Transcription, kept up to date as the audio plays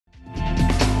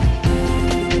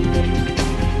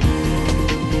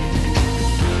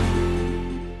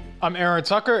I'm Aaron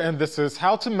Tucker, and this is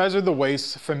how to measure the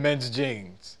waist for men's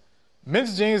jeans.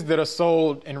 Men's jeans that are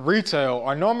sold in retail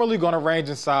are normally going to range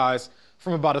in size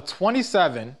from about a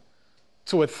 27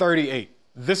 to a 38.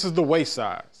 This is the waist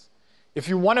size. If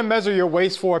you want to measure your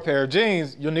waist for a pair of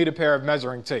jeans, you'll need a pair of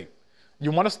measuring tape.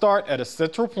 You want to start at a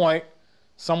central point,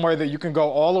 somewhere that you can go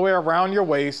all the way around your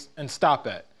waist and stop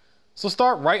at. So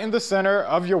start right in the center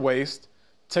of your waist,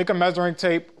 take a measuring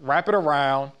tape, wrap it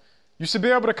around. You should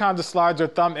be able to kind of slide your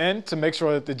thumb in to make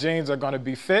sure that the jeans are going to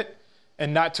be fit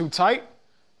and not too tight.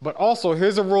 But also,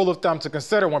 here's a rule of thumb to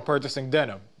consider when purchasing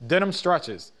denim. Denim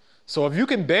stretches. So if you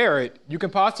can bear it, you can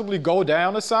possibly go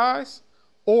down a size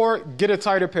or get a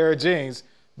tighter pair of jeans,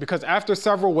 because after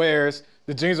several wears,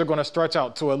 the jeans are going to stretch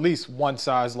out to at least one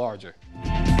size larger.